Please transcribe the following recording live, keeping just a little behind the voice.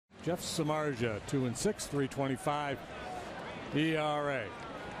Jeff Samardzija, 2-6, 3.25 ERA.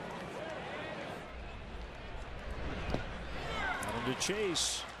 Out to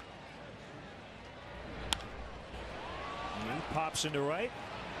chase. He pops into right.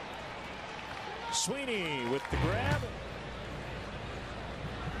 Sweeney with the grab.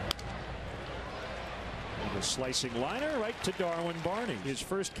 And a slicing liner right to Darwin Barney. His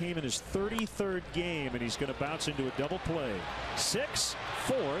first came in his 33rd game, and he's going to bounce into a double play. 6,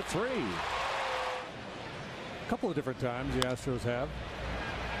 4, 3. A couple of different times the Astros have.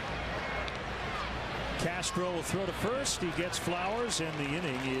 Castro will throw to first. He gets Flowers, and the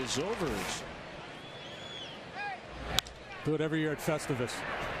inning is over. Do it every year at Festivus.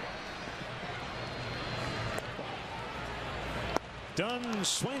 Dunn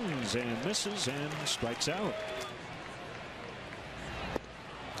swings and misses and strikes out.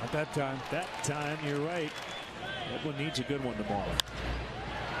 At that time. That time, you're right. That one needs a good one tomorrow.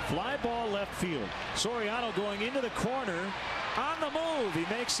 Fly ball left field. Soriano going into the corner. On the move, he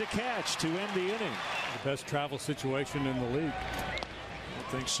makes the catch to end the inning. The best travel situation in the league.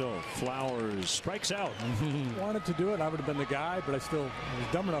 I think so. Flowers strikes out. Wanted to do it, I would have been the guy, but I still was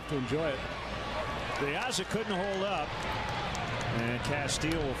dumb enough to enjoy it. Piazza couldn't hold up, and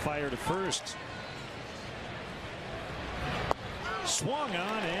Castile will fire to first. Swung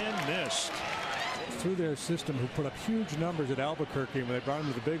on and missed. Through their system, who put up huge numbers at Albuquerque when they brought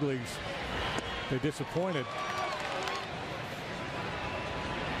him to the big leagues, they disappointed.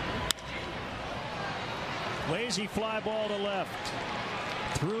 Lazy fly ball to left.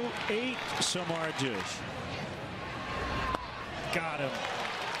 Through 8, Samardzija. Got him.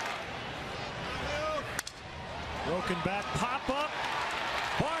 Broken back pop up.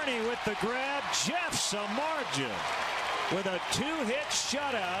 Barney with the grab. Jeff Samardzija with a 2-hit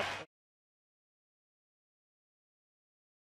shutout.